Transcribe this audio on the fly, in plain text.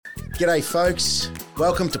G'day folks,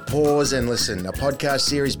 welcome to Pause and Listen, a podcast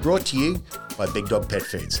series brought to you by Big Dog Pet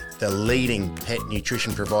Foods, the leading pet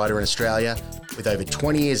nutrition provider in Australia with over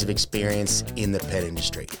 20 years of experience in the pet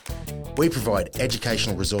industry. We provide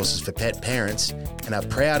educational resources for pet parents and are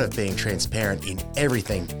proud of being transparent in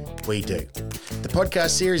everything we do. The podcast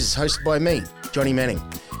series is hosted by me, Johnny Manning,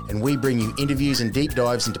 and we bring you interviews and deep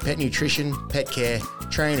dives into pet nutrition, pet care,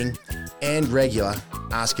 training, and regular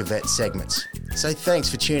Ask a Vet segments. So thanks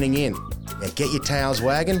for tuning in. Now get your tails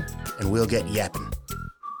wagging and we'll get yapping.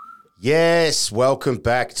 Yes, welcome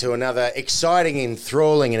back to another exciting,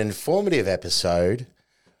 enthralling and informative episode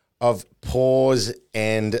of Pause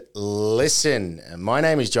and Listen. My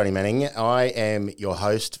name is Johnny Manning. I am your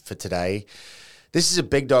host for today. This is a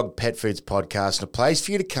Big Dog Pet Foods podcast and a place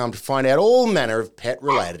for you to come to find out all manner of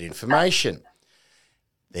pet-related information.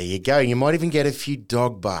 There you go. You might even get a few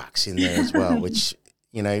dog barks in there as well, which,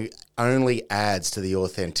 you know, only adds to the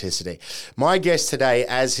authenticity. My guest today,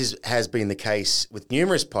 as has been the case with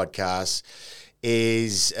numerous podcasts,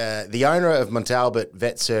 is the owner of Montalbert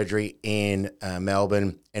Vet Surgery in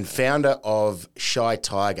Melbourne and founder of Shy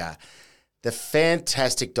Tiger, the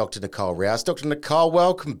fantastic Dr. Nicole Rouse. Dr. Nicole,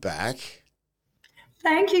 welcome back.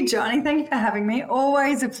 Thank you, Johnny. Thank you for having me.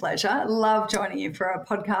 Always a pleasure. Love joining you for a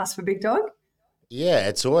podcast for Big Dog. Yeah,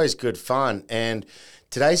 it's always good fun. And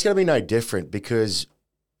today's going to be no different because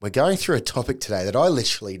we're going through a topic today that I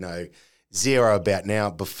literally know zero about. Now,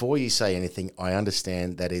 before you say anything, I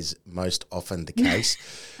understand that is most often the case,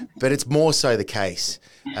 but it's more so the case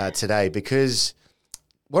today because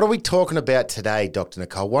what are we talking about today, Dr.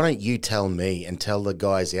 Nicole? Why don't you tell me and tell the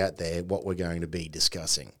guys out there what we're going to be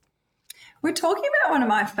discussing? We're talking about one of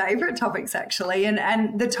my favourite topics, actually,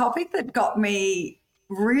 and the topic that got me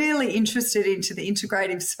really interested into the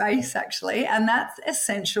integrative space, actually, and that's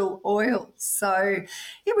essential oils. So,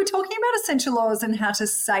 yeah, we're talking about essential oils and how to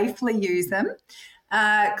safely use them,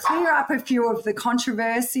 clear up a few of the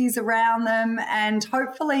controversies around them, and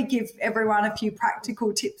hopefully give everyone a few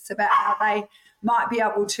practical tips about how they might be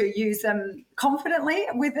able to use them confidently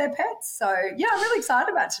with their pets. So, yeah, I'm really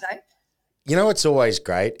excited about today. You know what's always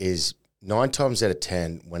great is 9 times out of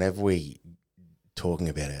 10, whenever we talking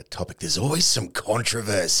about our topic, there's always some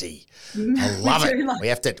controversy. I love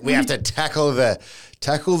it. We have to tackle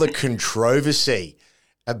the controversy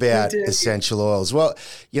about essential oils. Well,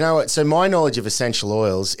 you know what? So my knowledge of essential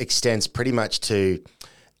oils extends pretty much to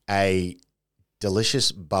a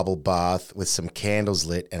delicious bubble bath with some candles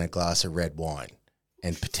lit and a glass of red wine,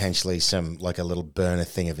 and potentially some like a little burner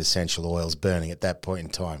thing of essential oils burning at that point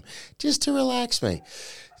in time, just to relax me.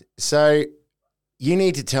 So you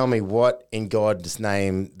need to tell me what in God's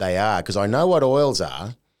name they are, because I know what oils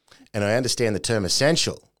are and I understand the term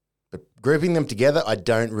essential, but grouping them together, I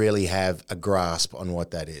don't really have a grasp on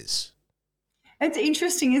what that is. It's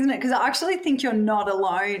interesting, isn't it? Because I actually think you're not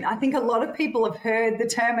alone. I think a lot of people have heard the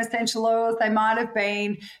term essential oils. They might have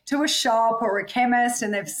been to a shop or a chemist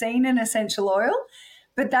and they've seen an essential oil,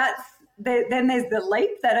 but then there's the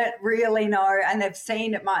leap that it really know, and they've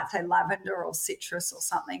seen it might say lavender or citrus or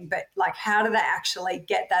something, but like how do they actually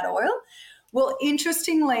get that oil? Well,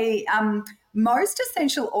 interestingly, most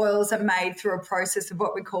essential oils are made through a process of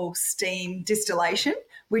what we call steam distillation,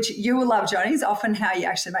 which you will love, Johnny, is often how you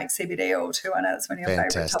actually make CBD oil too. I know that's one of your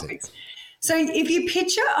favourite topics. So if you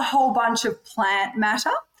picture a whole bunch of plant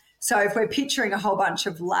matter, so if we're picturing a whole bunch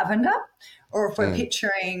of lavender, or if we're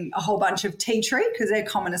picturing a whole bunch of tea tree, because they're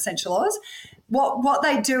common essential oils, what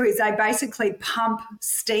they do is they basically pump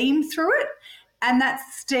steam through it, and that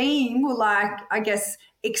steam will,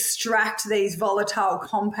 extract these volatile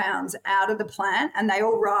compounds out of the plant, and they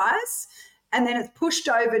all rise, and then it's pushed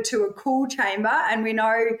over to a cool chamber, and we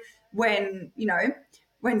know when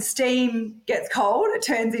steam gets cold, it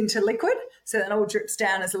turns into liquid, so then it all drips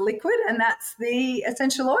down as a liquid, and that's the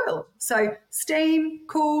essential oil. So steam,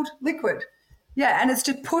 cooled, liquid. Yeah, and it's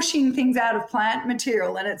just pushing things out of plant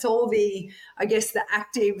material, and it's all the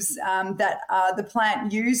actives that the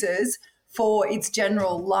plant uses for its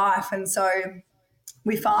general life. And so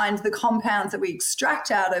we find the compounds that we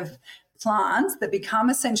extract out of plants that become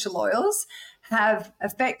essential oils have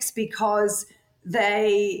effects because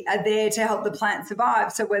they are there to help the plant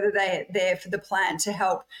survive. So whether they're there for the plant to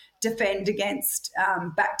help defend against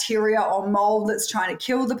bacteria or mold that's trying to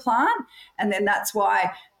kill the plant, and then that's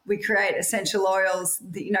why we create essential oils.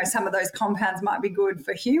 Some of those compounds might be good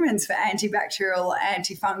for humans for antibacterial or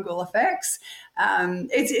antifungal effects.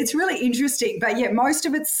 It's really interesting, but yeah, most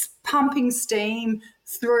of it's pumping steam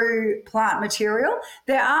through plant material.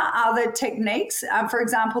 There are other techniques. For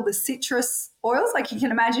example, the citrus oils, like you can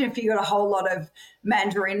imagine if you got a whole lot of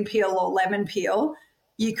mandarin peel or lemon peel,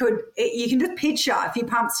 you can just picture if you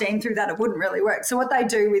pump steam through that, it wouldn't really work. So what they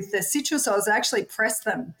do with the citrus oils, they actually press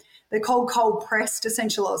them. They're called cold pressed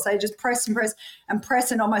essential oils. They just press and press and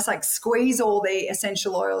press and almost like squeeze all the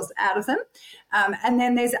essential oils out of them. And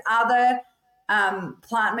then there's other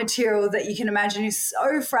plant material that you can imagine is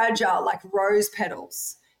so fragile, like rose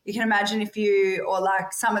petals. You can imagine or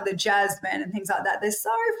like some of the jasmine and things like that, they're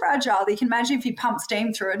so fragile that you can imagine if you pump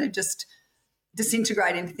steam through it, it just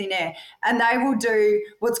disintegrate into thin air. And they will do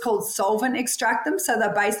what's called solvent extract them. So they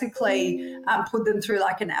basically put them through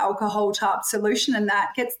like an alcohol type solution, and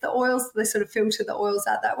that gets the oils, they sort of filter the oils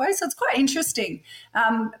out that way. So it's quite interesting,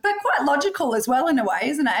 but quite logical as well in a way,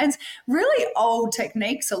 isn't it? It's really old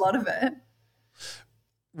techniques, a lot of it.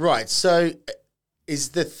 Right. So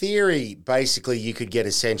is the theory basically you could get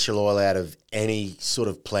essential oil out of any sort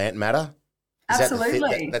of plant matter?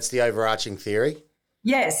 Absolutely. That's the overarching theory?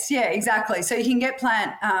 Yes, yeah, exactly. So you can get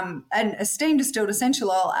plant and a steam distilled essential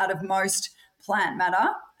oil out of most plant matter,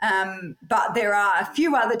 but there are a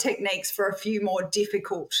few other techniques for a few more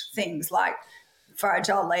difficult things like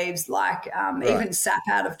fragile leaves, like even sap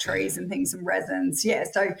out of trees and things and resins. Yeah,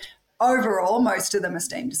 so overall, most of them are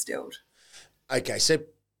steam distilled. Okay, so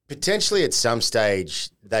potentially at some stage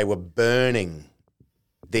they were burning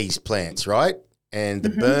these plants, right? And the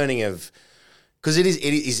burning of, because it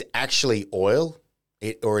is actually oil.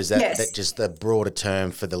 Or is that just the broader term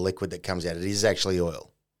for the liquid that comes out? It is actually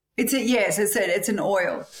oil. It's an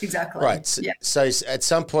oil, exactly. Right. So at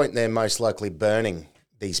some point they're most likely burning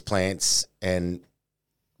these plants, and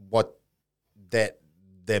what that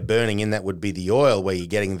they're burning in that would be the oil, where you're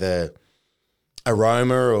getting the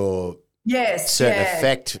aroma or certain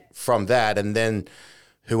effect from that, and then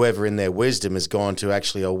whoever in their wisdom has gone to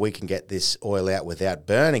actually, we can get this oil out without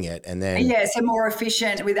burning it. And then... so more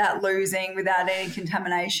efficient without any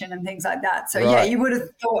contamination and things like that. So, you would have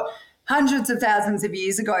thought hundreds of thousands of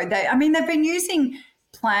years ago, they've been using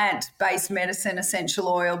plant-based medicine, essential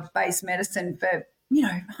oil-based medicine for,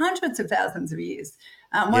 hundreds of thousands of years.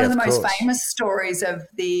 One of the most famous stories of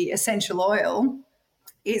the essential oil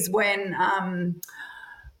is when...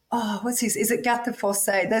 is it Gat de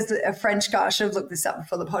Fossé? There's a French guy. I should have looked this up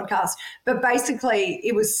before the podcast. But basically,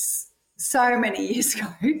 it was so many years ago.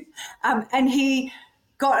 And he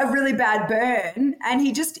got a really bad burn, and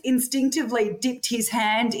he just instinctively dipped his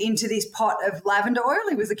hand into this pot of lavender oil.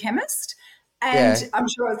 He was a chemist. And I'm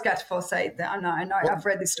sure it was Gat de Fossé. I know. I've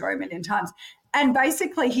read this story a million times. And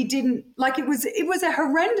basically he didn't, it was a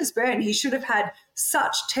horrendous burn. He should have had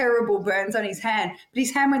such terrible burns on his hand, but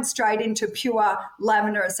his hand went straight into pure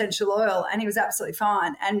lavender essential oil and he was absolutely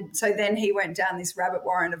fine. And so then he went down this rabbit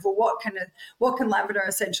warren of, well, what can lavender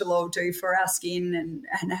essential oil do for our skin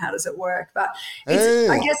and how does it work? But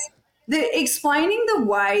I guess explaining the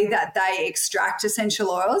way that they extract essential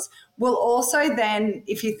oils will also then,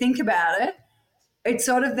 if you think about it, it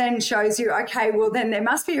sort of then shows you, okay, well, then there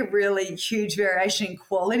must be a really huge variation in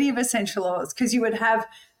quality of essential oils, because you would have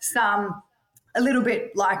some a little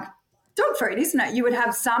bit like dog food, isn't it? You would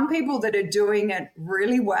have some people that are doing it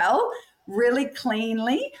really well, really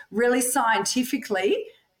cleanly, really scientifically,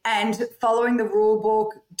 and following the rule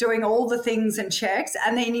book, doing all the things and checks.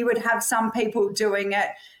 And then you would have some people doing it,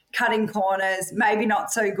 cutting corners, maybe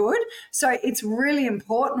not so good. So it's really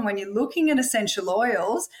important when you're looking at essential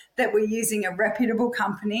oils that we're using a reputable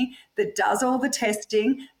company that does all the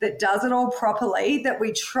testing, that does it all properly, that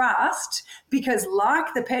we trust, because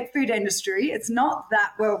like the pet food industry, it's not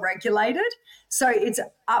that well regulated. So it's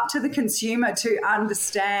up to the consumer to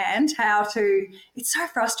understand it's so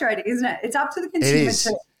frustrating, isn't it? It's up to the consumer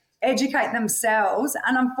to educate themselves.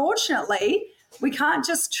 And unfortunately, we can't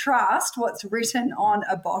just trust what's written on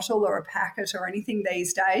a bottle or a packet or anything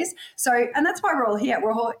these days. So, and that's why we're all here.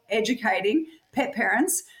 We're all educating pet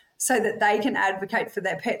parents so that they can advocate for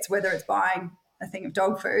their pets, whether it's buying a thing of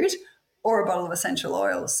dog food or a bottle of essential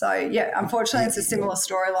oils. So, unfortunately, it's a similar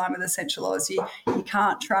storyline with essential oils. You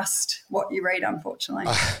can't trust what you read,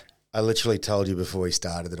 unfortunately. I literally told you before we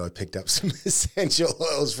started that I picked up some essential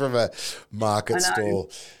oils from a market stall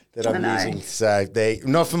that I'm using. So they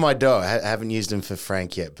not for my dog. I haven't used them for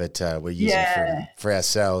Frank yet, but we're using them for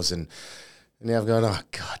ourselves. And now I've gone, oh,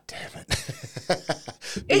 God damn it.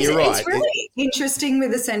 You're right. It's really interesting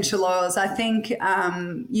with essential oils. I think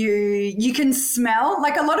you can smell,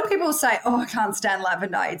 like a lot of people say, I can't stand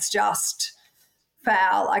lavender. It's just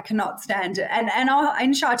foul. I cannot stand it. And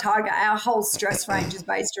in Shy Tiger, our whole stress range is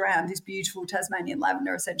based around this beautiful Tasmanian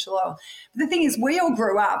lavender essential oil. But the thing is, we all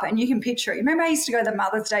grew up, and you can picture it. You remember I used to go to the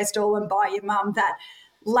Mother's Day stall and buy your mum that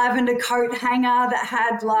lavender coat hanger that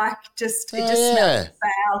had like it Oh, just smelled yeah.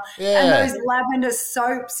 foul. And Yeah. those lavender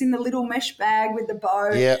soaps in the little mesh bag with the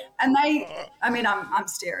bow. Yeah. And I'm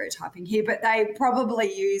stereotyping here, but they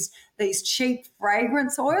probably use these cheap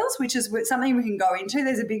fragrance oils, which is something we can go into.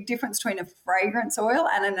 There's a big difference between a fragrance oil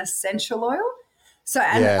and an essential oil. So,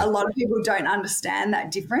 and a Yeah. lot of people don't understand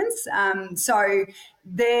that difference. So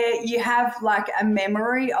there you have like a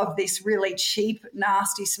memory of this really cheap,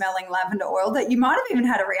 nasty smelling lavender oil that you might have even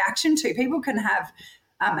had a reaction to. People can have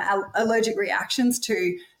allergic reactions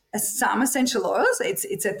to some essential oils.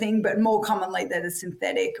 It's a thing, but more commonly they're the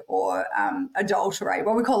synthetic or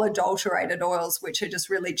what we call adulterated oils, which are just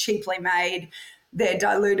really cheaply made. They're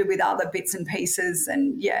diluted with other bits and pieces,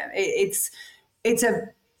 and yeah, it's a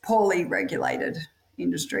poorly regulated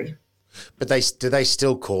industry. But do they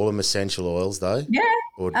still call them essential oils though? Yeah,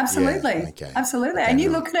 Or yeah, absolutely. okay. Absolutely. Okay, And you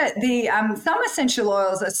right. look at it, the some essential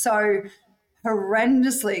oils are so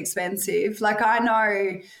horrendously expensive. Like I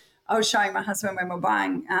know I was showing my husband when we were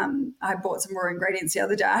buying, I bought some raw ingredients the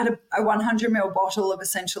other day. I had a 100 ml bottle of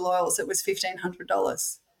essential oils that was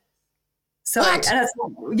 $1,500. So, and What?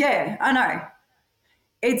 it's, yeah, I know.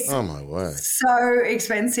 It's Oh my word. so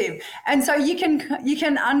expensive. And so you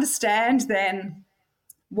can understand then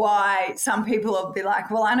why some people will be like,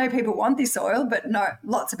 well, I know people want this oil, but no,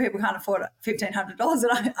 lots of people can't afford $1,500,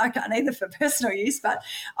 and I can't either for personal use, but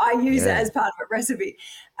I use it Yeah. as part of a recipe.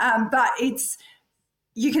 But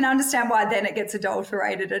you can understand why then it gets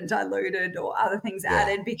adulterated and diluted or other things Yeah.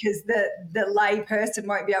 added, because the lay person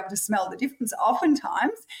won't be able to smell the difference.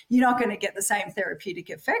 Oftentimes, you're not going to get the same therapeutic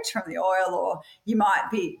effect from the oil, or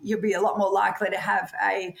you'll be a lot more likely to have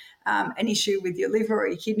an issue with your liver or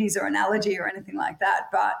your kidneys or an allergy or anything like that.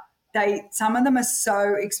 But some of them are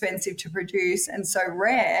so expensive to produce and so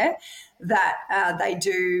rare that they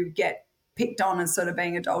do get picked on as sort of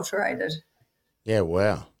being adulterated. Yeah,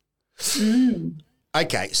 wow. Mm.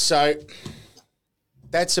 Okay, so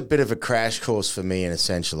that's a bit of a crash course for me in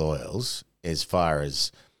essential oils as far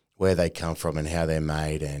as where they come from and how they're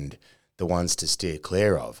made and the ones to steer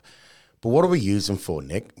clear of. But what do we use them for,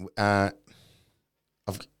 Nick? The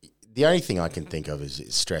only thing I can think of is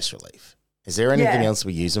stress relief. Is there anything Yeah. else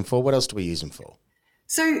we use them for? What else do we use them for?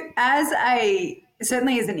 So,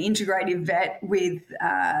 certainly as an integrative vet with,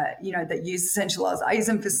 that use essential oils, I use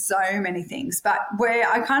them for so many things. But where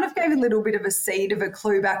I kind of gave a little bit of a seed of a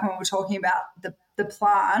clue back when we were talking about the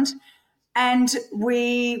plant, and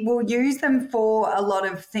we will use them for a lot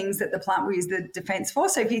of things that the plant will use the defense for.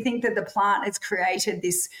 So if you think that the plant has created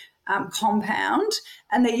this compound,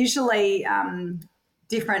 and they're usually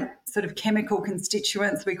different sort of chemical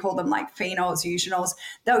constituents. We call them like phenols, eugenol.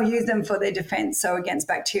 They'll use them for their defense, so against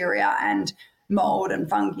bacteria and mold and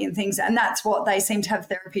fungi and things. And that's what they seem to have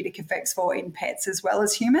therapeutic effects for in pets as well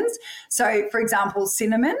as humans. So, for example,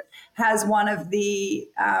 cinnamon has one of the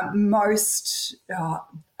most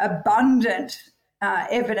abundant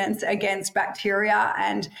evidence against bacteria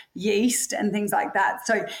and yeast and things like that.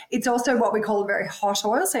 So it's also what we call a very hot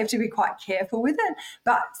oil, so you have to be quite careful with it.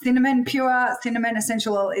 But pure cinnamon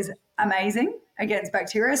essential oil is amazing against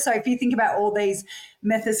bacteria. So if you think about all these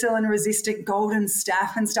methicillin resistant golden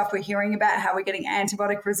staph and stuff we're hearing about, how we're getting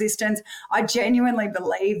antibiotic resistance, I genuinely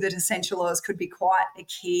believe that essential oils could be quite a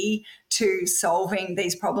key to solving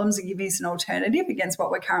these problems and giving us an alternative against what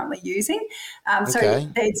we're currently using. So Okay.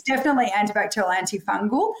 it's definitely antibacterial,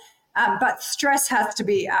 antifungal. But stress has to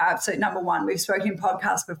be absolute number one. We've spoken in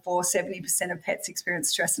podcasts before, 70% of pets experience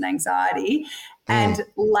stress and anxiety. And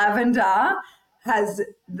lavender has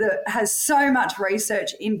so much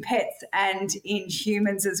research in pets and in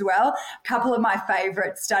humans as well. A couple of my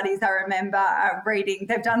favorite studies I remember reading,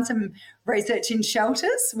 they've done some research in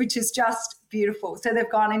shelters, which is just beautiful. So they've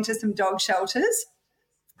gone into some dog shelters.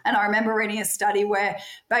 And I remember reading a study where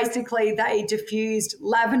basically they diffused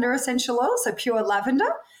lavender essential oil, so pure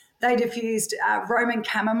lavender. They diffused Roman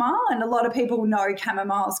chamomile, and a lot of people know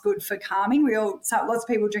chamomile is good for calming. Lots of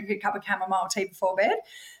people drink a cup of chamomile tea before bed.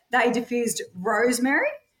 They diffused rosemary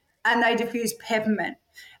and they diffused peppermint.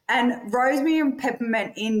 And rosemary and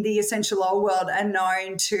peppermint in the essential oil world are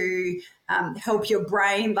known to help your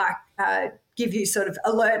brain, give you sort of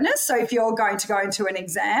alertness. So if you're going to go into an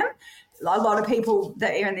exam, a lot of people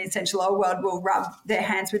that are in the essential oil world will rub their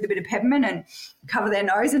hands with a bit of peppermint and cover their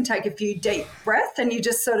nose and take a few deep breaths, and you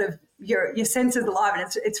just sort of your senses alive,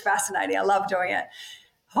 and it's fascinating. I love doing it.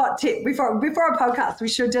 Hot tip before a podcast, we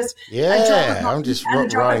should just I'm just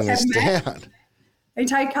writing this down. You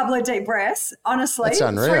take a couple of deep breaths. Honestly, That's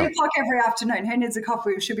unreal. 3:00 every afternoon. Who needs a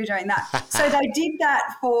coffee? We should be doing that. So they did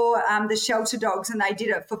that for the shelter dogs, and they did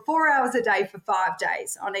it for 4 hours a day for 5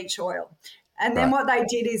 days on each oil. And then what they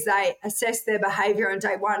did is they assessed their behaviour on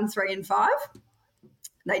day 1, 3, and 5.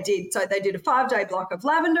 They did a 5-day block of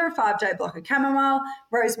lavender, a 5-day block of chamomile,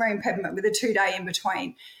 rosemary, and peppermint with a 2-day in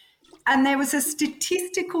between. And there was a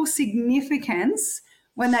statistical significance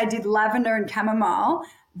when they did lavender and chamomile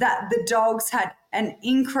that the dogs had an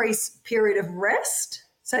increased period of rest.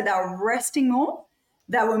 So they were resting more,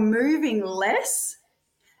 they were moving less,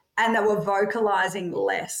 and they were vocalizing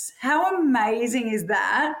less. How amazing is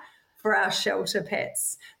that for our shelter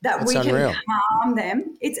pets, that That's we unreal. can calm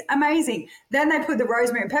them? It's amazing. Then they put the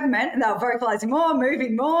rosemary and peppermint and they were vocalizing more,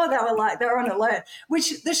 moving more. They were on alert,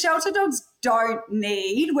 which the shelter dogs don't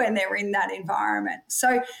need when they're in that environment.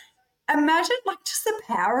 So imagine just the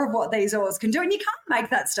power of what these oils can do. And you can't make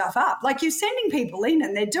that stuff up. Like, you're sending people in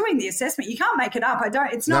and they're doing the assessment. You can't make it up.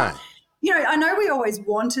 It's not, I know we always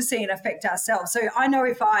want to see an effect ourselves. So I know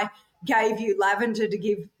if I gave you lavender to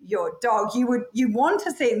give your dog, you want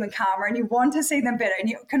to see them calmer and you want to see them better, and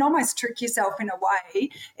you can almost trick yourself in a way.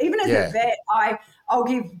 Even as a vet, I'll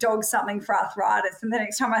give dogs something for arthritis, and the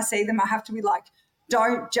next time I see them I have to be like,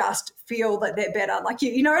 don't just feel that they're better. Like,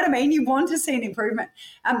 you know what I mean? You want to see an improvement.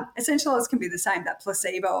 Essential oils can be the same, that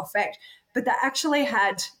placebo effect, but they actually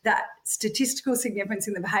had that statistical significance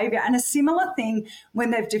in the behaviour. And a similar thing when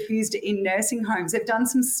they've diffused it in nursing homes. They've done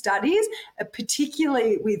some studies,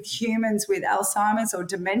 particularly with humans with Alzheimer's or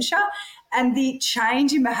dementia, and the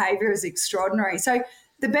change in behaviour is extraordinary. So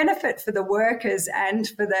the benefit for the workers and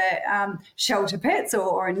for the shelter pets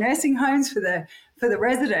or in nursing homes for the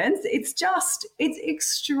residents, it's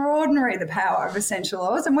extraordinary, the power of essential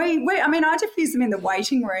oils. And I diffuse them in the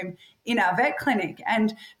waiting room in our vet clinic,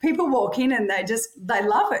 and people walk in and they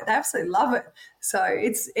love it. They absolutely love it. So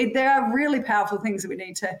there are really powerful things that we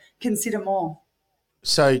need to consider more.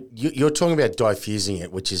 So you're talking about diffusing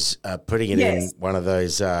it, which is putting it in one of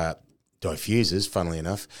those diffusers, funnily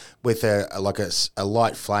enough, with a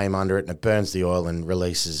light flame under it, and it burns the oil and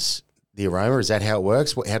releases the aroma. Is that how it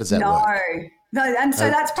works? How does that work? No, and so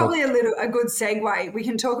that's probably a good segue. We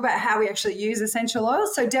can talk about how we actually use essential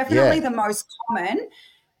oils. So definitely the most common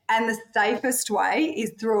and the safest way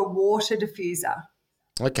is through a water diffuser.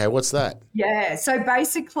 Okay, what's that? Yeah, so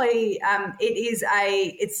basically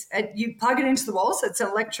you plug it into the wall, so it's an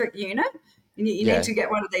electric unit. And you need to get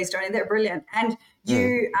one of these, don't you? They're brilliant. And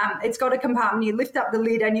it's got a compartment. You lift up the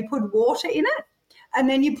lid and you put water in it, and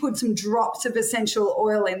then you put some drops of essential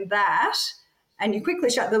oil in that, and you quickly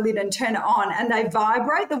shut the lid and turn it on, and they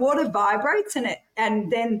vibrate. The water vibrates,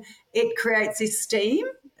 and then it creates this steam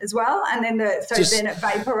as well, and then then it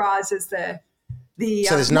vaporizes the.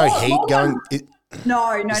 So there's no heat going.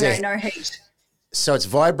 No heat. So it's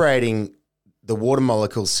vibrating the water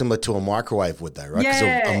molecules similar to a microwave, would they? Right? Because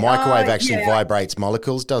a microwave actually vibrates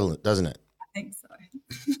molecules, doesn't it? I think so.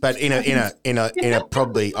 But in a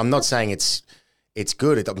probably, I'm not saying it's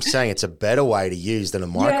good. I'm saying it's a better way to use than a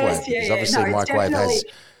microwave, because obviously a microwave has.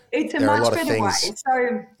 It's a much better way.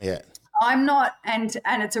 So I'm not, and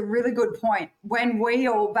it's a really good point. When we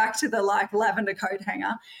all, back to the lavender coat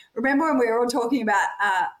hanger, remember when we were all talking about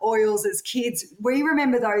oils as kids, we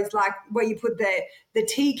remember those where you put the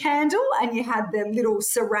tea candle and you had the little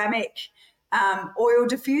ceramic oil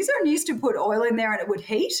diffuser, and you used to put oil in there and it would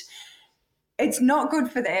heat. It's not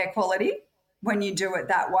good for the air quality when you do it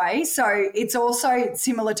that way. So it's also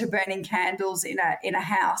similar to burning candles in a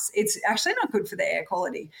house. It's actually not good for the air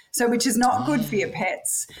quality, which is not good for your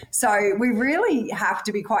pets. So we really have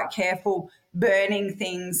to be quite careful burning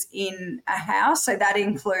things in a house. So that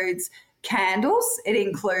includes candles. It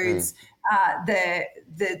includes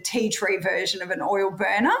the tea tree version of an oil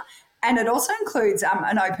burner. And it also includes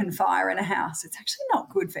an open fire in a house. It's actually not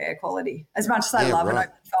good for air quality. As much as I love an open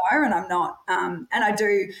fire, and I'm not, I'm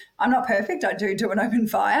not perfect. I do an open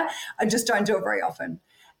fire. I just don't do it very often,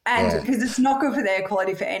 and because it's not good for the air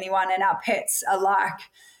quality for anyone. And our pets are like,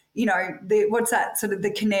 what's that sort of the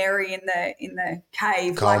canary in the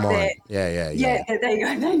cave? Coal mine. Yeah. There you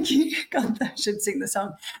go. Thank you. God, I should sing the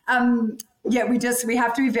song. We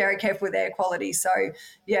have to be very careful with air quality. So,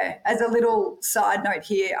 as a little side note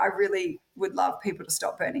here, I really would love people to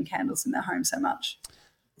stop burning candles in their home so much.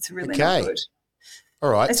 It's really not good. All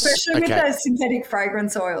right. Especially with those synthetic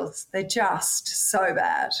fragrance oils. They're just so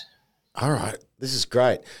bad. All right. This is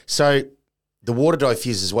great. So the water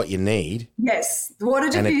diffuser is what you need. Yes. The water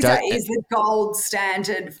diffuser is the gold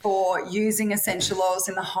standard for using essential oils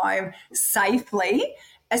in the home safely,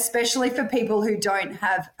 especially for people who don't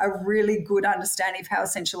have a really good understanding of how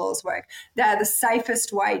essential oils work. They're the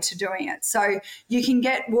safest way to doing it. So you can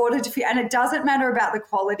get water diffuser, and it doesn't matter about the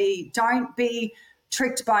quality. Don't be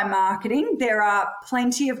tricked by marketing. There are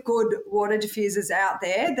plenty of good water diffusers out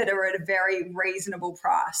there that are at a very reasonable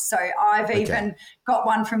price. So I've even got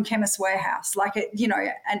one from Chemist Warehouse, like it,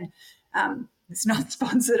 and it's not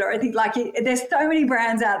sponsored or anything. Like there's so many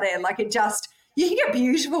brands out there. Like you can get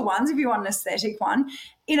beautiful ones if you want an aesthetic one.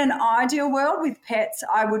 In an ideal world with pets,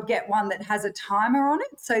 I would get one that has a timer on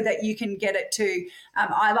it so that you can get it to,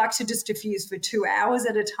 I like to just diffuse for 2 hours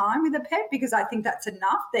at a time with a pet because I think that's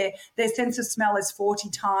enough. Their sense of smell is 40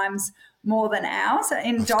 times more than ours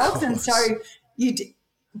in dogs. And so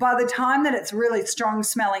by the time that it's really strong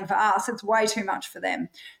smelling for us, it's way too much for them.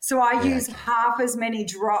 So I use half as many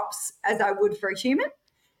drops as I would for a human,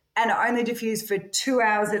 and I only diffuse for 2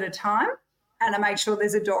 hours at a time, and I make sure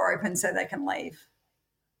there's a door open so they can leave.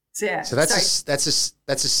 So that's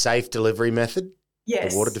a safe delivery method.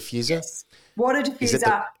 Yes. The water diffuser. Yes. Water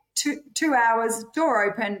diffuser, 2 hours, door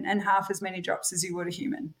open, and half as many drops as you would a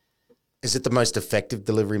human. Is it the most effective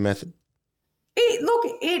delivery method?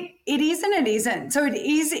 It is and it isn't. So it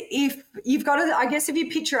is if you've got I guess if you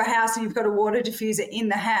picture a house and you've got a water diffuser in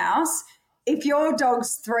the house, if your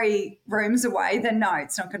dog's 3 rooms away, then no,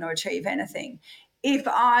 it's not going to achieve anything. If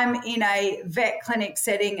I'm in a vet clinic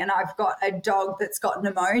setting and I've got a dog that's got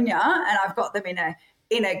pneumonia and I've got them in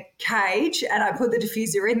a cage and I put the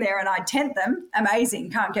diffuser in there and I tent them,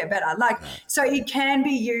 amazing, can't get better. So it can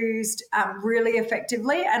be used really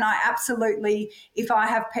effectively. And I absolutely, if I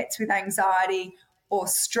have pets with anxiety or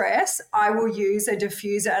stress, I will use a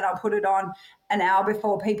diffuser and I'll put it on an hour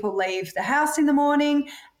before people leave the house in the morning.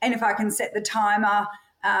 And if I can set the timer,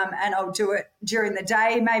 and I'll do it during the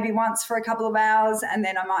day, maybe once for a couple of hours, and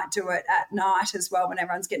then I might do it at night as well when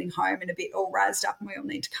everyone's getting home and a bit all razzed up and we all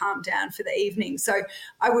need to calm down for the evening. So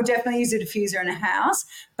I would definitely use a diffuser in a house.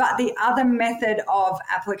 But the other method of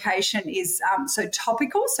application is so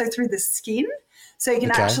topical, so through the skin. So you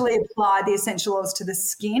can actually apply the essential oils to the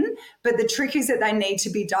skin, but the trick is that they need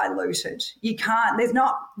to be diluted. You can't,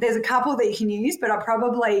 there's a couple that you can use, but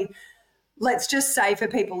let's just say for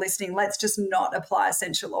people listening, let's just not apply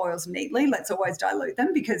essential oils neatly. Let's always dilute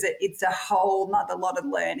them because it's a whole nother lot of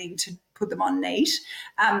learning to put them on neat.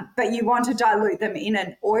 But you want to dilute them in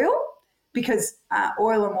an oil because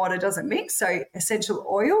oil and water doesn't mix. So essential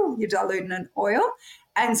oil, you dilute in an oil.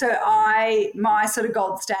 And so my sort of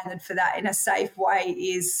gold standard for that in a safe way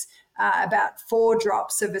is about 4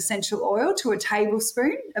 drops of essential oil to a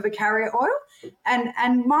tablespoon of a carrier oil.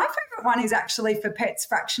 And my favourite one is actually for pets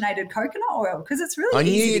fractionated coconut oil because it's really easy to get.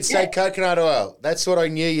 I knew you'd say coconut oil. That's what I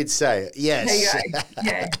knew you'd say. Yes. There you go.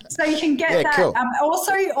 Yeah. So you can get that. Cool.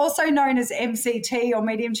 Also known as MCT or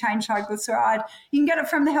medium chain triglyceride. You can get it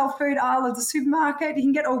from the health food aisle of the supermarket. You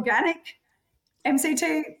can get organic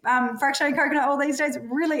MCT fractionated coconut oil these days.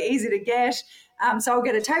 Really easy to get. So I'll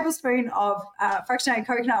get a tablespoon of fractionated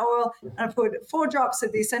coconut oil and I put 4 drops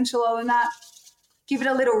of the essential oil in that. Give it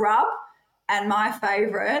a little rub. And my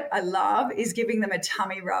favourite, I love, is giving them a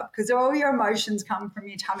tummy rub because all your emotions come from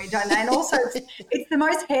your tummy, don't they? And also it's the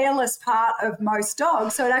most hairless part of most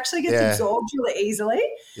dogs, so it actually gets absorbed really easily.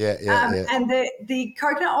 And the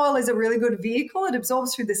coconut oil is a really good vehicle. It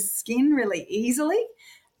absorbs through the skin really easily.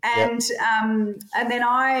 And then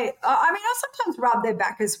I'll sometimes rub their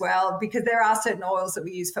back as well because there are certain oils that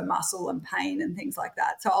we use for muscle and pain and things like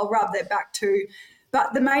that. So I'll rub their back too.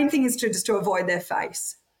 But the main thing is to avoid their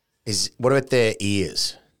face. What about their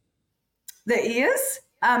ears? The ears?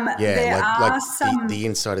 The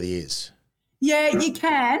inside of the ears. Yeah, you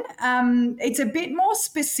can. It's a bit more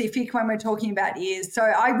specific when we're talking about ears. So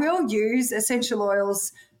I will use essential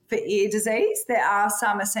oils for ear disease. There are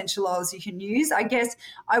some essential oils you can use. I guess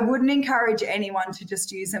I wouldn't encourage anyone to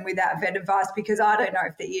just use them without vet advice because I don't know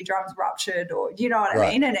if the eardrum's ruptured or you know what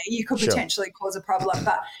I mean, and you could potentially cause a problem.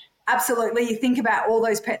 But absolutely, you think about all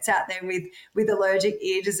those pets out there with allergic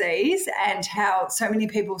ear disease and how so many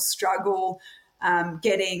people struggle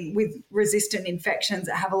getting with resistant infections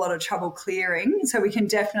that have a lot of trouble clearing. So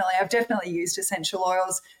I've definitely used essential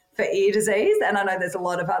oils for ear disease, and I know there's a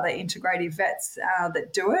lot of other integrative vets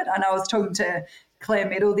that do it. I know I was talking to Claire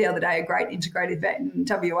Middle the other day, a great integrative vet in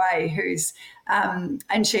WA,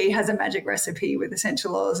 and she has a magic recipe with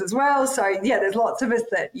essential oils as well. So there's lots of us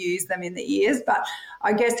that use them in the ears, but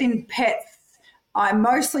I guess in pets, I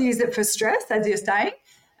mostly use it for stress, as you're saying,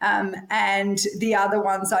 and the other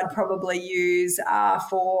ones I'd probably use are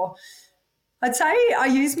for. I'd say I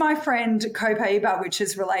use my friend Copaiba, which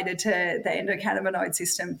is related to the endocannabinoid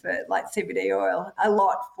system for like CBD oil, a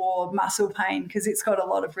lot for muscle pain because it's got a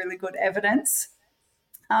lot of really good evidence.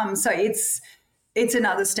 So it's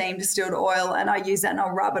another steam distilled oil, and I use that and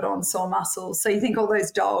I'll rub it on sore muscles. So you think all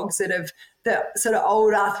those dogs that have the sort of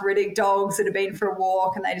old arthritic dogs that have been for a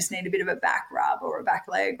walk and they just need a bit of a back rub or a back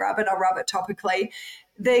leg rub, and I'll rub it topically.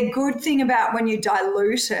 The good thing about when you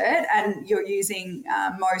dilute it and you're using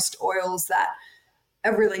most oils that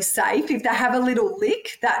are really safe, if they have a little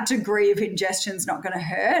lick, that degree of ingestion is not going to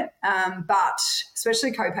hurt. But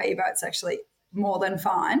especially Copaiba, it's actually more than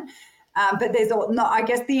fine. But there's not, I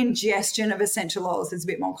guess the ingestion of essential oils is a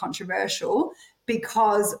bit more controversial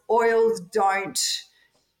because oils don't,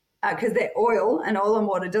 because they're oil and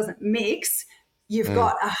water doesn't mix. You've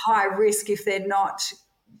got a high risk if they're not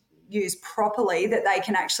used properly that they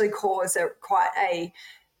can actually cause quite a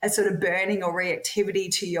sort of burning or reactivity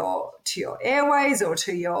to your airways or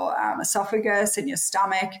to your esophagus and your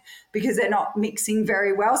stomach because they're not mixing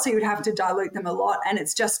very well. So you would have to dilute them a lot, and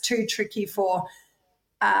it's just too tricky for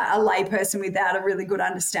a layperson without a really good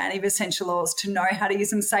understanding of essential oils to know how to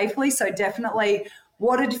use them safely. So definitely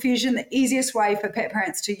water diffusion, the easiest way for pet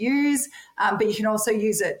parents to use, but you can also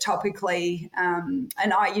use it topically, and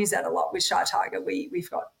I use that a lot with Shy Tiger. We've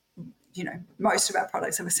got, most of our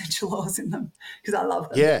products have essential oils in them because I love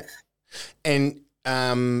them. Yeah. And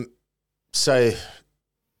so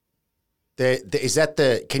is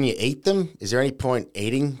that can you eat them? Is there any point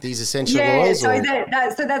eating these essential oils? So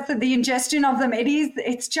that's the ingestion of them.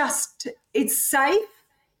 It's safe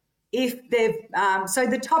if they've, so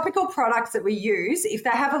the topical products that we use, if they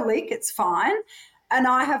have a leak, it's fine. And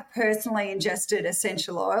I have personally ingested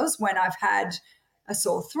essential oils when I've had a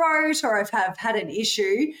sore throat or if I've had an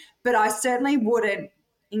issue, but I certainly wouldn't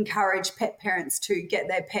encourage pet parents to get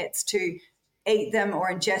their pets to eat them or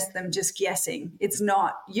ingest them just guessing. It's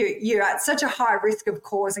not, you're at such a high risk of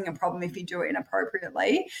causing a problem if you do it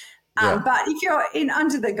inappropriately. But if you're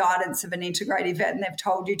under the guidance of an integrative vet and they've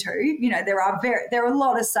told you to, there are a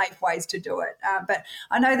lot of safe ways to do it. But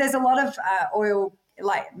I know there's a lot of oil,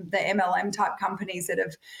 like the MLM type companies that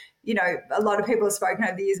have, a lot of people have spoken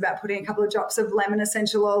over the years about putting a couple of drops of lemon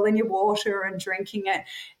essential oil in your water and drinking it.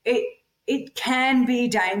 It can be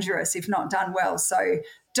dangerous if not done well. So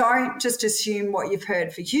don't just assume what you've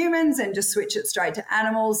heard for humans and just switch it straight to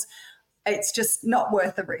animals. It's just not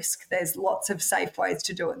worth the risk. There's lots of safe ways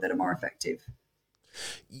to do it that are more effective.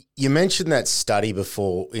 You mentioned that study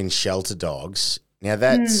before in shelter dogs. Now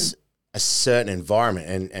that's a certain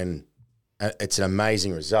environment and it's an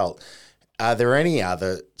amazing result. Are there any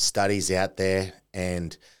other studies out there?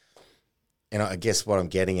 And I guess what I'm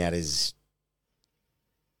getting at is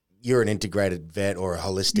you're an integrated vet or a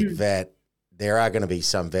holistic vet. There are going to be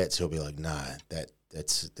some vets who'll be like, no,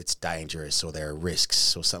 that's dangerous or there are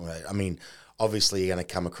risks or something like that. I mean, obviously you're going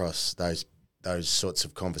to come across those sorts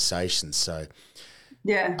of conversations. So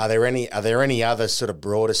yeah. Are there any other sort of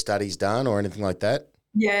broader studies done or anything like that?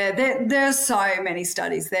 Yeah, there's so many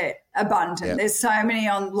studies. They're abundant. Yep. There's so many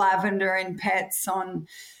on lavender in pets, on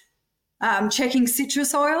checking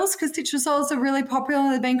citrus oils, because citrus oils are really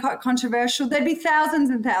popular. They've been quite controversial. There'd be thousands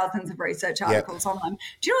and thousands of research articles on them.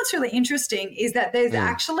 Do you know what's really interesting is that there's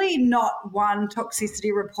actually not one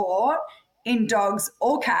toxicity report in dogs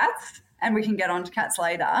or cats, and we can get on to cats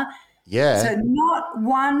later. Yeah. So not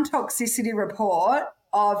one toxicity report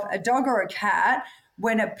of a dog or a cat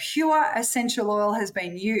when a pure essential oil has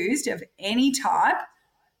been used of any type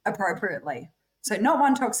appropriately. So not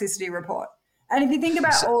one toxicity report. And if you think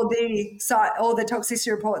about all the toxicity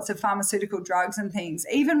reports of pharmaceutical drugs and things,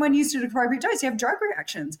 even when used at appropriate dose, you have drug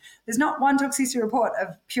reactions. There's not one toxicity report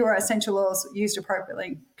of pure essential oils used appropriately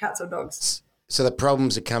in cats or dogs. So the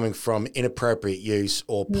problems are coming from inappropriate use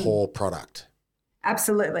or poor product.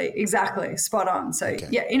 Absolutely. Exactly. Spot on. So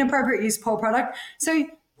inappropriate use, poor product. So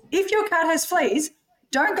if your cat has fleas,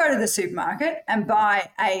 don't go to the supermarket and buy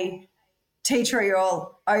a tea tree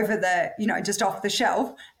oil over the, just off the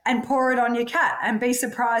shelf and pour it on your cat and be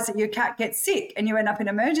surprised that your cat gets sick and you end up in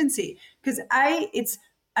emergency. Because I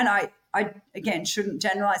again shouldn't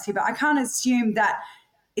generalize here, but I can't assume that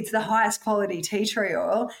it's the highest quality tea tree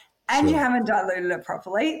oil and you haven't diluted it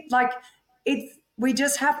properly. Like we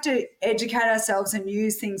just have to educate ourselves and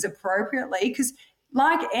use things appropriately because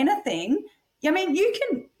like anything,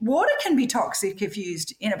 water can be toxic if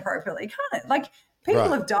used inappropriately, can't it? Like people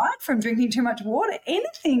have died from drinking too much water.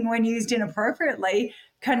 Anything when used inappropriately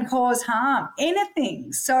can cause harm,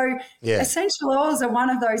 anything. So essential oils are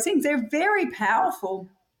one of those things. They're very powerful.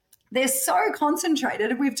 They're so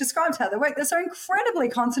concentrated. We've described how they work. They're so incredibly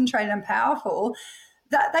concentrated and powerful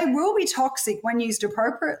that they will be toxic when used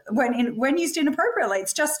when used inappropriately.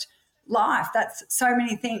 It's just life. That's so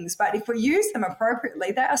many things. But if we use them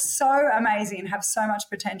appropriately, they are so amazing and have so much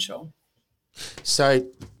potential. So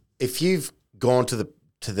if you've gone to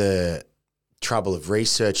trouble of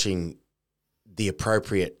researching the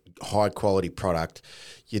appropriate high quality product,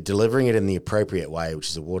 you're delivering it in the appropriate way, which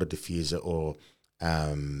is a water diffuser or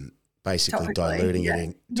basically Topically, diluting it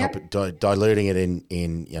in diluting it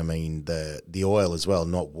in I mean the oil as well,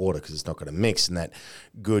 not water, because it's not going to mix in that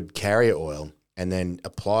good carrier oil, and then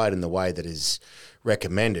apply it in the way that is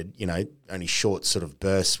recommended. Only short sort of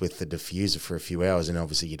bursts with the diffuser for a few hours, and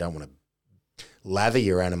obviously you don't want to lather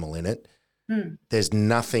your animal in it. There's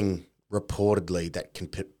nothing reportedly that can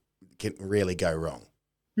really go wrong.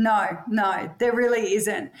 No, there really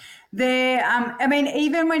isn't. I mean,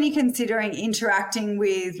 even when you're considering interacting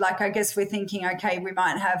with, like, I guess we're thinking, okay, we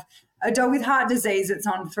might have a dog with heart disease that's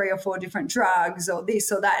on 3 or 4 different drugs or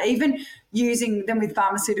this or that. Even using them with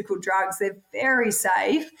pharmaceutical drugs, they're very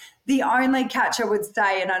safe. The only catch I would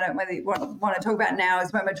say, and I don't really want to talk about now,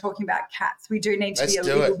 is when we're talking about cats, we do need to be a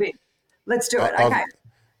little bit. Let's do it. Okay.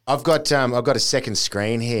 I've got a second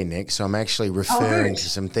screen here, Nick, so I'm actually referring to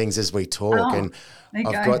some things as we talk, and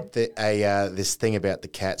I've got this thing about the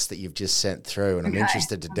cats that you've just sent through, and I'm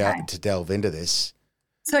interested to delve into this.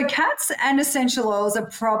 So cats and essential oils are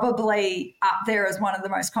probably up there as one of the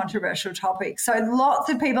most controversial topics. So lots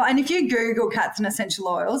of people, and if you Google cats and essential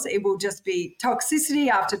oils, it will just be toxicity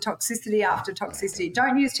after toxicity after toxicity.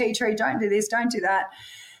 Don't use tea tree, don't do this, don't do that.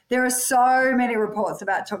 There are so many reports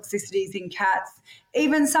about toxicities in cats.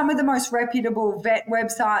 Even some of the most reputable vet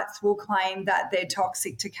websites will claim that they're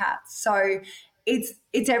toxic to cats. So it's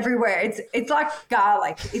everywhere. It's like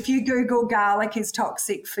garlic. If you Google garlic is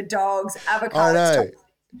toxic for dogs, avocado's toxic.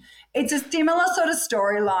 It's a similar sort of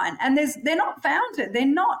storyline, and they're not founded. They're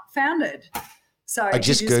not founded. So I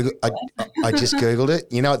just Googled it.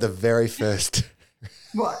 You know, at the very first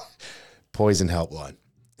what? Poison helpline.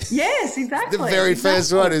 Yes, exactly. The very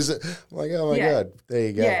first one is like, oh my God, there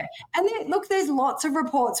you go. Yeah. And there's lots of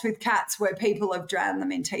reports with cats where people have drowned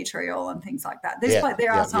them in tea tree oil and things like that.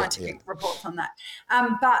 There are scientific reports on that.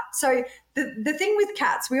 But so the thing with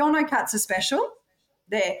cats, we all know cats are special.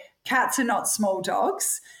 Cats are not small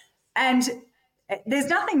dogs. And there's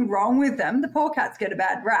nothing wrong with them. The poor cats get a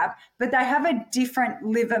bad rap, but they have a different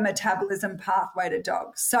liver metabolism pathway to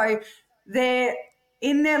dogs. So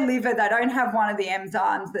in their liver, they don't have one of the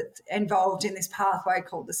enzymes that's involved in this pathway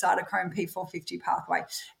called the cytochrome P450 pathway.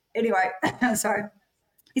 Anyway, so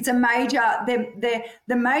it's a major,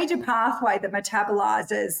 the major pathway that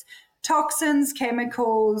metabolizes toxins,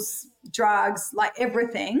 chemicals, drugs, like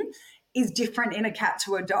everything is different in a cat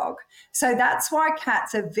to a dog. So that's why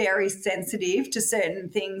cats are very sensitive to certain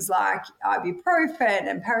things like ibuprofen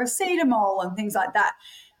and paracetamol and things like that.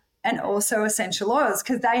 And also essential oils,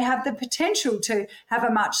 because they have the potential to have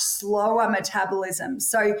a much slower metabolism.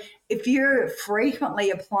 So if you're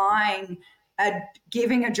frequently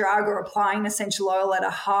giving a drug or applying essential oil at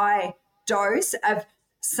a high dose of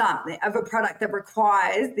a product that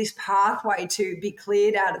requires this pathway to be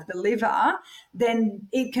cleared out of the liver, then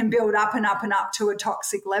it can build up and up and up to a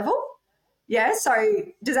toxic level. Yeah. So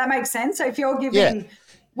does that make sense? So if you're giving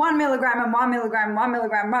 1 milligram and 1 milligram, 1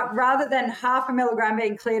 milligram, rather than half a milligram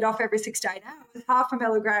being cleared off every 6 to 8 hours, half a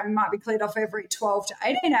milligram might be cleared off every 12 to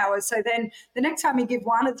 18 hours. So then the next time you give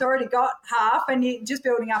one, it's already got half and you're just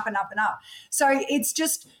building up and up and up. So it's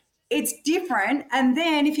different. And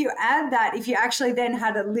then if you add that, if you actually then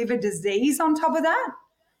had a liver disease on top of that,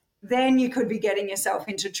 then you could be getting yourself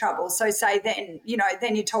into trouble. So say then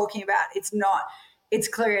you're talking about it's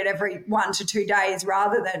cleared every 1 to 2 days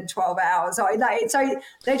rather than 12 hours. So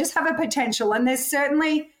they just have a potential. And there's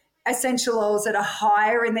certainly essential oils that are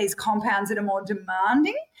higher in these compounds that are more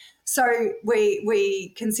demanding. So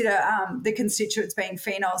we consider the constituents being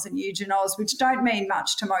phenols and eugenols, which don't mean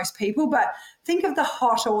much to most people, but think of the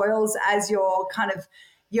hot oils as your kind of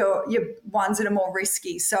your ones that are more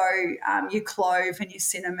risky. So your clove and your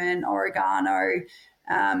cinnamon, oregano,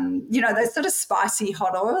 those sort of spicy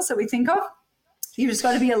hot oils that we think of. You just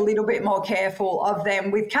got to be a little bit more careful of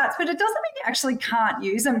them with cats, but it doesn't mean you actually can't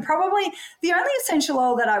use them. Probably the only essential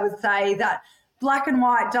oil that I would say that black and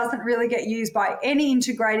white doesn't really get used by any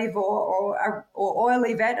integrative or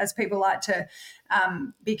oily vet, as people like to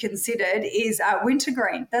be considered, is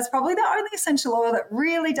wintergreen. That's probably the only essential oil that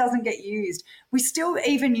really doesn't get used. We still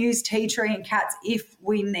even use tea tree in cats if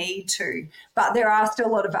we need to, but there are still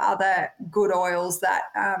a lot of other good oils that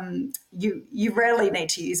you rarely need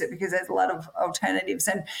to use it because there's a lot of alternatives.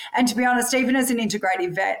 And to be honest, even as an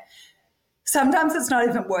integrative vet, sometimes it's not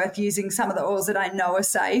even worth using some of the oils that I know are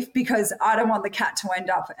safe because I don't want the cat to end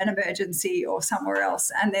up an emergency or somewhere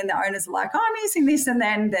else. And then the owners are like, oh, I'm using this, and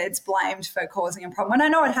then it's blamed for causing a problem. And I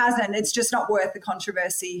know it hasn't. It's just not worth the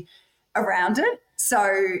controversy around it. So,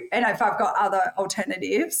 and if I've got other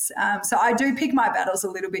alternatives. So I do pick my battles a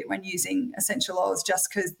little bit when using essential oils, just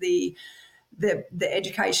because the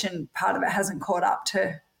education part of it hasn't caught up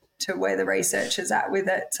to where the research is at with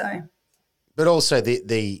it. So, But also the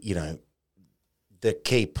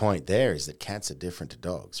key point there is that cats are different to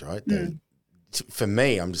dogs, right? For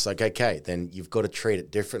me, I'm just like, okay, then you've got to treat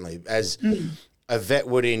it differently. As a vet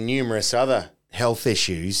would in numerous other health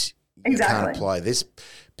issues, you can't apply this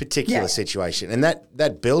particular situation. And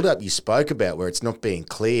that build-up you spoke about where it's not being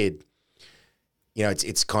cleared,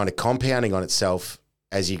 it's kind of compounding on itself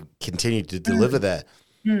as you continue to deliver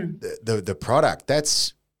the product.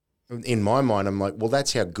 That's, in my mind, I'm like, well,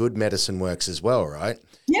 that's how good medicine works as well, right?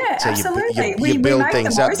 Yeah, so absolutely. You build make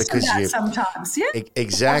things the up most because of that you sometimes. Yeah,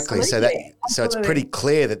 exactly. absolutely. So it's pretty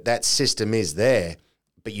clear that system is there,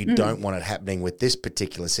 but you don't want it happening with this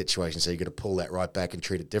particular situation. So you got to pull that right back and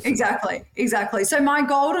treat it differently. Exactly. So my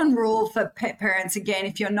golden rule for pet parents, again,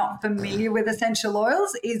 if you're not familiar with essential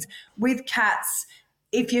oils, is with cats,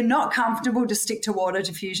 if you're not comfortable, just stick to water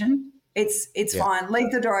diffusion. It's fine.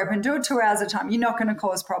 Leave the door open. Do it 2 hours at a time. You're not going to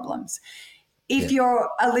cause problems. If you're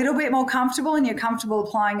a little bit more comfortable and you're comfortable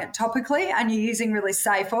applying it topically and you're using really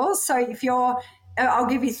safe oils, so if I'll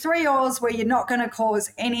give you 3 oils where you're not going to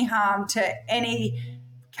cause any harm to any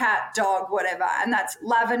cat, dog, whatever, and that's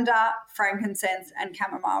lavender, frankincense, and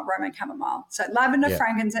chamomile, Roman chamomile. So lavender,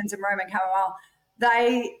 frankincense, and Roman chamomile,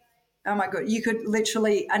 oh my God, you could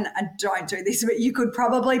literally, and don't do this, but you could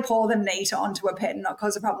probably pour them neat onto a pet and not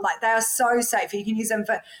cause a problem. Like, they are so safe. You can use them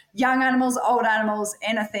for young animals, old animals,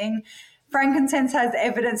 anything. Frankincense has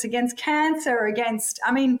evidence against cancer,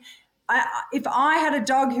 if I had a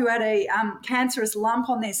dog who had a cancerous lump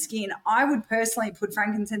on their skin, I would personally put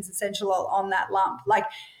frankincense essential oil on that lump. Like,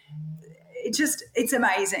 it's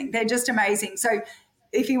amazing. They're just amazing. So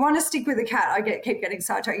if you want to stick with a cat, keep getting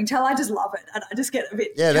sidetracked. You can tell I just love it, and I just get a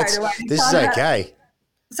bit carried away. This is okay.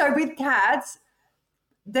 So with cats,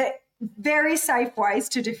 the very safe ways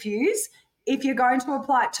to diffuse. If you're going to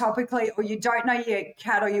apply it topically, or you don't know your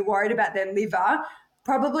cat, or you're worried about their liver,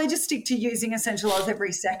 probably just stick to using essential oils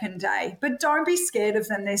every second day. But don't be scared of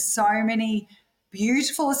them. There's so many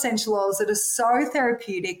beautiful essential oils that are so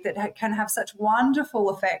therapeutic that can have such wonderful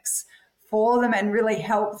effects for them and really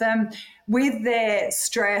help them with their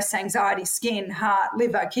stress, anxiety, skin, heart,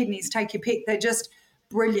 liver, kidneys, take your pick. They're just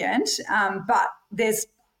brilliant. But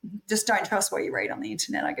just don't trust what you read on the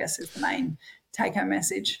internet, I guess, is the main take-home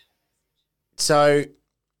message. So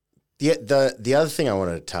the other thing I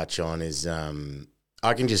wanted to touch on is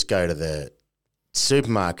I can just go to the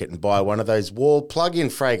supermarket and buy one of those wall plug-in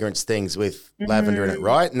fragrance things with lavender in it,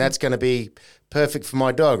 right? And that's going to be perfect for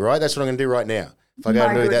my dog, right? That's what I'm going to do right now. If I go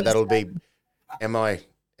and do that, that'll be. Am I?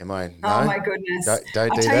 No? Oh my goodness! Don't do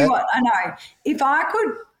that. I'll tell you what. I know. If I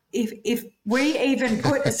could. If we even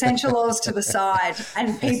put essential oils to the side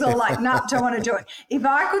and people are like, no, don't want to do it. If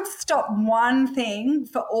I could stop one thing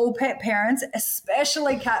for all pet parents,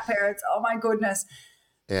 especially cat parents, oh my goodness,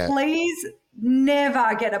 please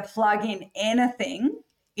never get a plug-in anything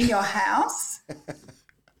in your house.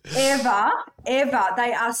 Ever.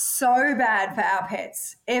 They are so bad for our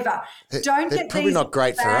pets. Ever. They're probably not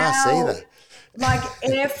great for us either. Like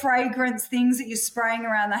air fragrance things that you're spraying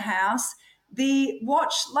around the house.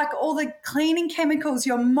 All the cleaning chemicals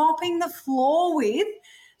you're mopping the floor with.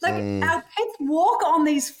 Like our pets walk on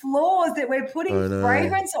these floors that we're putting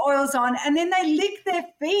fragrance oils on, and then they lick their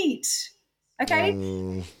feet. Okay?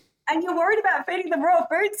 And you're worried about feeding them raw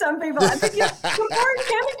food, some people. I think you're pouring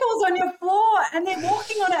chemicals on your floor, and they're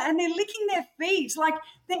walking on it and they're licking their feet. Like,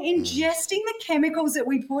 they're ingesting the chemicals that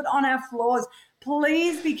we put on our floors.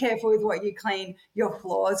 Please be careful with what you clean your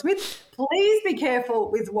floors with. Please be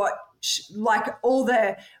careful with what all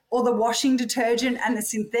the washing detergent and the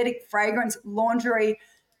synthetic fragrance, laundry,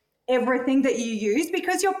 everything that you use,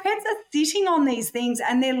 because your pets are sitting on these things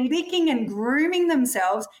and they're licking and grooming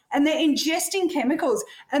themselves and they're ingesting chemicals.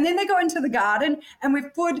 And then they go into the garden and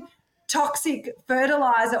we've put toxic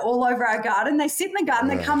fertilizer all over our garden. They sit in the garden,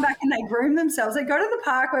 they come back and they groom themselves. They go to the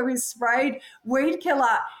park where we sprayed weed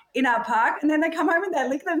killer in our park, and then they come home and they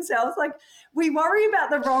lick themselves. Like, we worry about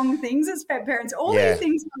the wrong things as pet parents. All these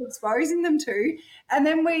things we're exposing them to, and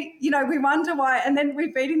then we wonder why, and then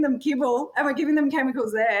we're feeding them kibble and we're giving them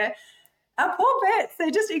chemicals there. Our poor pets,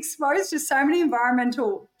 they're just exposed to so many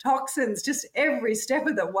environmental toxins just every step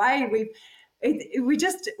of the way. We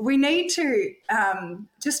need to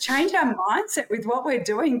just change our mindset with what we're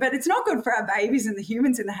doing, but it's not good for our babies and the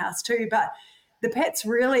humans in the house too. But the pets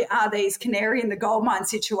really are these canary in the gold mine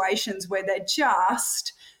situations where they're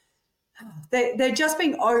just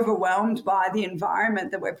being overwhelmed by the environment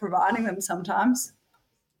that we're providing them sometimes.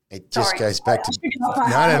 It just Sorry, goes back to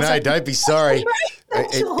no. don't be sorry. It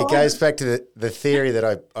It goes back to the theory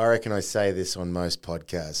that I reckon I say this on most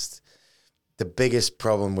podcasts. The biggest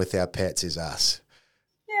problem with our pets is us.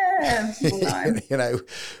 Yeah, no. You know,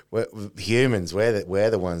 humans, we're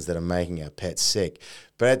the ones that are making our pets sick.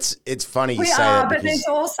 But it's funny you We say are, that but because there's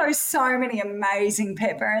also so many amazing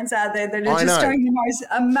pet parents out there that are I just know. doing the most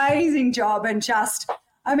amazing job and just,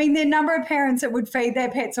 I mean, the number of parents that would feed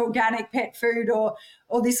their pets organic pet food or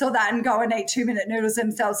this or that and go and eat 2-minute noodles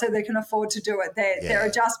themselves so they can afford to do it. There are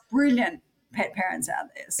Yeah. just brilliant pet parents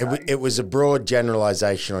out there. So It was a broad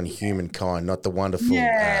generalization on humankind, not the wonderful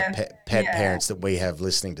yeah, pet yeah, parents that we have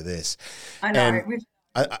listening to this. I know. And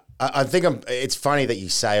I think it's funny that you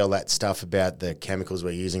say all that stuff about the chemicals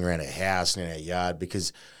we're using around our house and in our yard,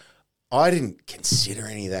 because I didn't consider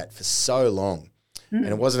any of that for so long. And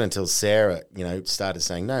it wasn't until Sarah, started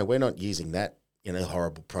saying, no, we're not using that,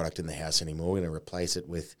 horrible product in the house anymore. We're going to replace it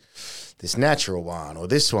with this natural one or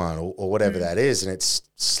this one or whatever that is. And it's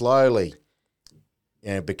slowly,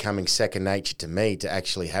 becoming second nature to me to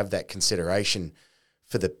actually have that consideration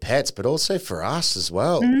for the pets, but also for us as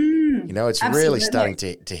well. It's Absolutely. really starting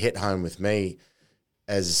to hit home with me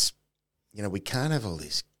as, we can't have all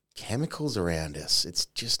these chemicals around us. It's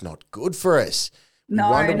just not good for us. We No,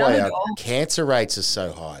 wonder not why at our all. cancer rates are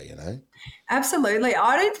so high, Absolutely.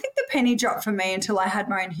 I don't think the penny dropped for me until I had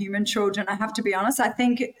my own human children. I have to be honest. I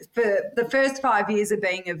think for the first 5 years of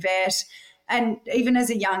being a vet and even as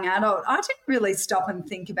a young adult, I didn't really stop and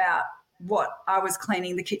think about what I was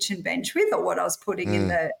cleaning the kitchen bench with or what I was putting in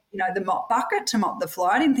the mop bucket to mop the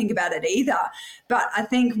floor. I didn't think about it either. But I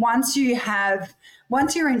think once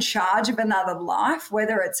you're in charge of another life,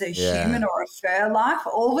 whether it's a Yeah. human or a fur life,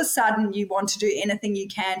 all of a sudden you want to do anything you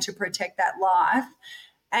can to protect that life.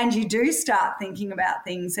 And you do start thinking about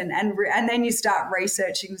things and then you start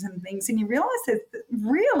researching some things and you realize that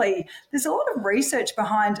really there's a lot of research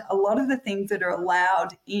behind a lot of the things that are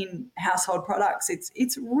allowed in household products.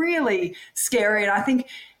 It's really scary. And I think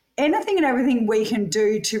anything and everything we can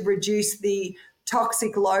do to reduce the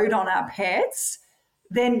toxic load on our pets,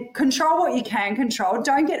 then control what you can control.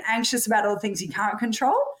 Don't get anxious about all the things you can't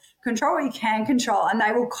control. Control what you can control and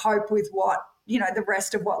they will cope with what the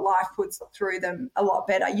rest of what life puts through them a lot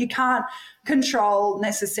better. You can't control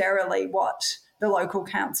necessarily what the local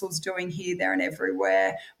council's doing here, there and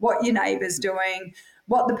everywhere, what your neighbour's doing,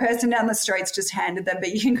 what the person down the street's just handed them,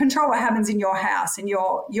 but you can control what happens in your house, in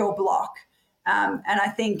your block. And I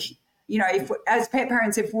think, if as pet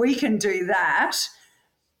parents, if we can do that,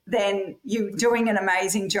 then you're doing an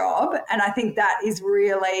amazing job. And I think that is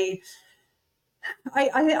really...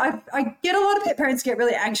 I get a lot of pet parents get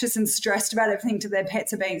really anxious and stressed about everything to their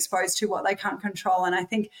pets are being exposed to, what they can't control. And I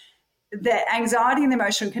think the anxiety and the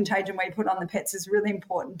emotional contagion we put on the pets is really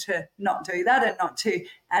important to not do that and not to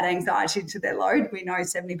add anxiety to their load. We know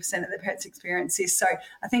 70% of the pets experience this. So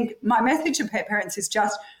I think my message to pet parents is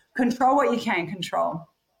just control what you can control.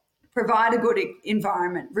 Provide a good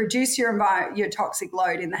environment, reduce your toxic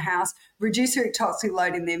load in the house, reduce your toxic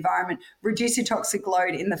load in the environment, reduce your toxic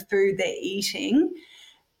load in the food they're eating,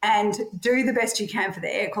 and do the best you can for the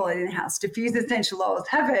air quality in the house. Diffuse essential oils,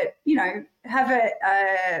 have a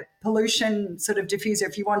pollution sort of diffuser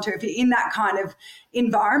if you want to. If you're in that kind of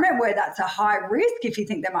environment where that's a high risk, if you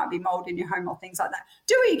think there might be mold in your home or things like that,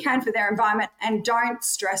 do what you can for their environment and don't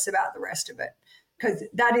stress about the rest of it. Because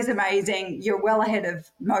that is amazing. You're well ahead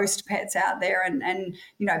of most pets out there and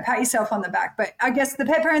pat yourself on the back. But I guess the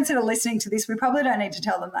pet parents that are listening to this, we probably don't need to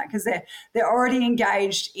tell them that because they're already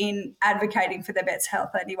engaged in advocating for their pet's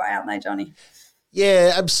health anyway, aren't they, Johnny?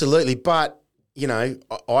 Yeah, absolutely. But,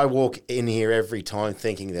 I walk in here every time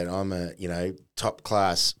thinking that I'm a, top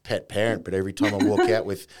class pet parent, but every time I walk out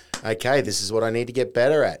with, okay, this is what I need to get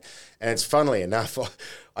better at. And it's funnily enough,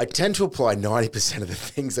 I tend to apply 90% of the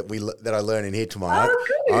things that I learn in here to my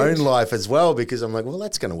own life as well, because I'm like, well,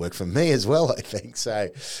 that's going to work for me as well, I think. So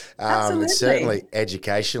it's certainly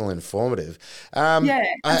educational, informative. Yeah,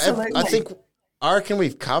 absolutely. I reckon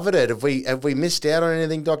we've covered it. Have we missed out on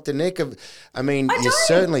anything, Dr. Nick? I mean, you're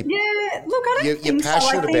certainly you're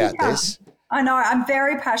passionate about this. I know. I'm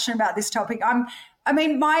very passionate about this topic.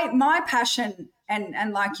 My passion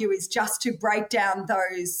and like you is just to break down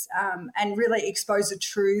those and really expose the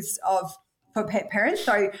truths for pet parents.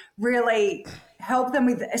 So really help them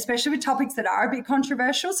with, especially with topics that are a bit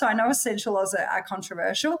controversial. So I know essential oils are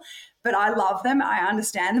controversial, but I love them. I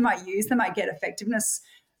understand them. I use them. I get effectiveness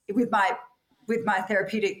with my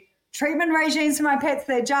therapeutic treatment regimes for my pets.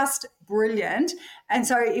 They're just brilliant. And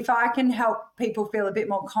so if I can help people feel a bit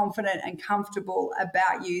more confident and comfortable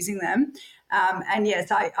about using them, and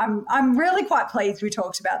yes, I'm really quite pleased we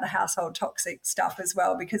talked about the household toxic stuff as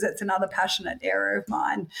well, because it's another passionate area of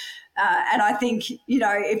mine. And I think,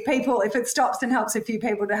 if it stops and helps a few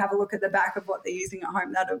people to have a look at the back of what they're using at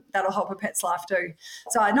home, that'll help a pet's life too.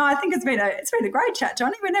 So no, I think it's been a great chat,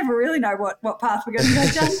 Johnny. We never really know what path we're going to go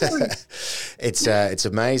down. It's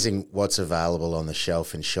amazing what's available on the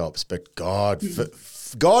shelf in shops, but God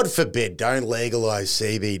forbid, don't legalise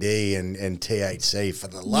CBD and THC, for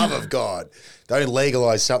the love of God. Don't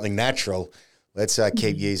legalise something natural. Let's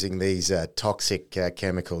keep using these toxic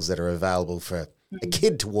chemicals that are available for a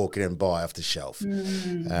kid to walk in and buy off the shelf.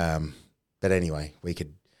 But anyway, we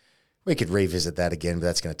could revisit that again, but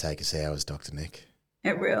that's going to take us hours, Dr. Nick.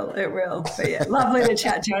 It will. But yeah, lovely to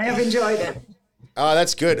chat, Johnny. I've enjoyed it. Oh,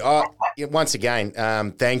 that's good. Once again,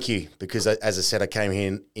 thank you, because as I said, I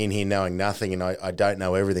came in here knowing nothing, and I don't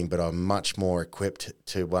know everything, but I'm much more equipped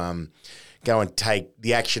to go and take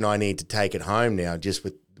the action I need to take at home now, just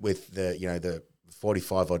with the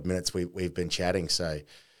 45 odd minutes we've been chatting. So,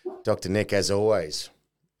 Dr. Nick, as always,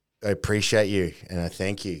 I appreciate you, and I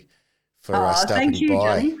thank you for stopping thank you,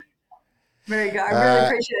 by. Johnny. Very good. I really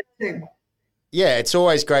appreciate it too. Yeah, it's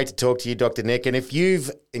always great to talk to you, Dr. Nick. And if you've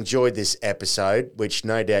enjoyed this episode, which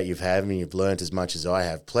no doubt you've and you've learned as much as I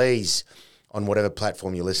have, please, on whatever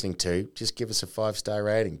platform you're listening to, just give us a 5-star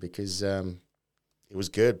rating, because it was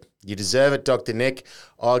good. You deserve it, Dr. Nick.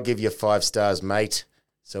 I'll give you 5 stars, mate.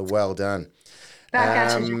 So well done.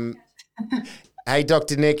 Back at you. Hey,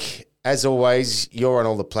 Dr. Nick, as always, you're on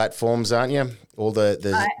all the platforms, aren't you? All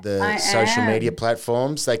the social media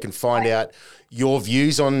platforms. They can find out your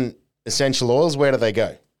views on essential oils. Where do they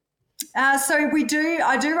go? So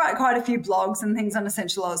I do write quite a few blogs and things on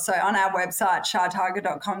essential oils. So on our website,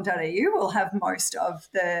 shartiger.com.au, we'll have most of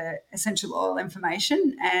the essential oil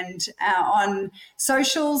information. And on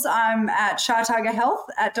socials, I'm at Shartiger Health,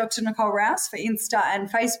 at Dr. Nicole Rouse for Insta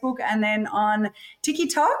and Facebook, and then on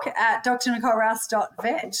TikTok at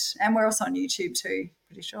drnicolerouse.vet. And we're also on YouTube too,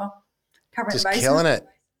 pretty sure. Covering Just the bases. killing it.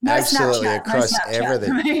 No Absolutely Snapchat, across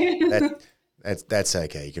everything. That's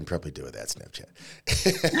okay. You can probably do without Snapchat.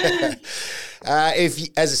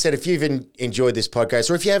 As I said, if you've enjoyed this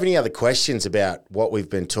podcast, or if you have any other questions about what we've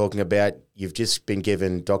been talking about, you've just been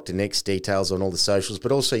given Dr. Nick's details on all the socials,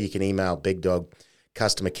 but also you can email Big Dog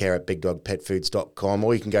customer care at bigdogpetfoods.com,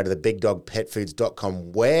 or you can go to the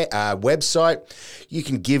bigdogpetfoods.com website. You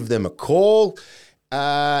can give them a call,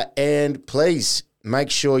 and please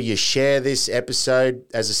make sure you share this episode.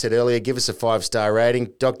 As I said earlier, give us a 5-star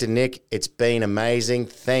rating. Dr. Nick, it's been amazing.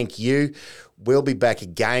 Thank you. We'll be back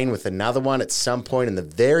again with another one at some point in the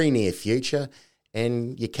very near future.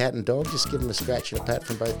 And your cat and dog, just give them a scratch and a pat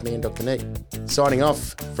from both me and Dr. Nick. Signing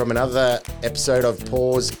off from another episode of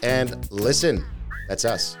Pause and Listen. That's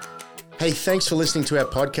us. Hey, thanks for listening to our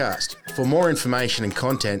podcast. For more information and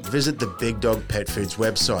content, visit the Big Dog Pet Foods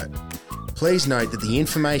website. Please note that the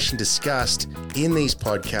information discussed in these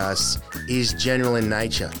podcasts is general in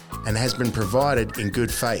nature and has been provided in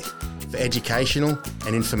good faith for educational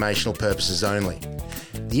and informational purposes only.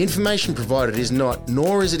 The information provided is not,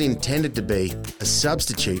 nor is it intended to be, a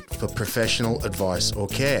substitute for professional advice or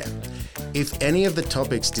care. If any of the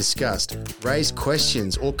topics discussed raise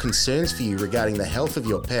questions or concerns for you regarding the health of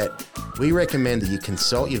your pet, we recommend that you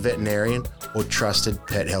consult your veterinarian or trusted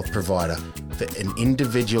pet health provider for an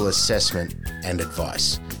individual assessment and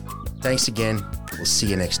advice. Thanks again. We'll see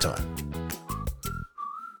you next time.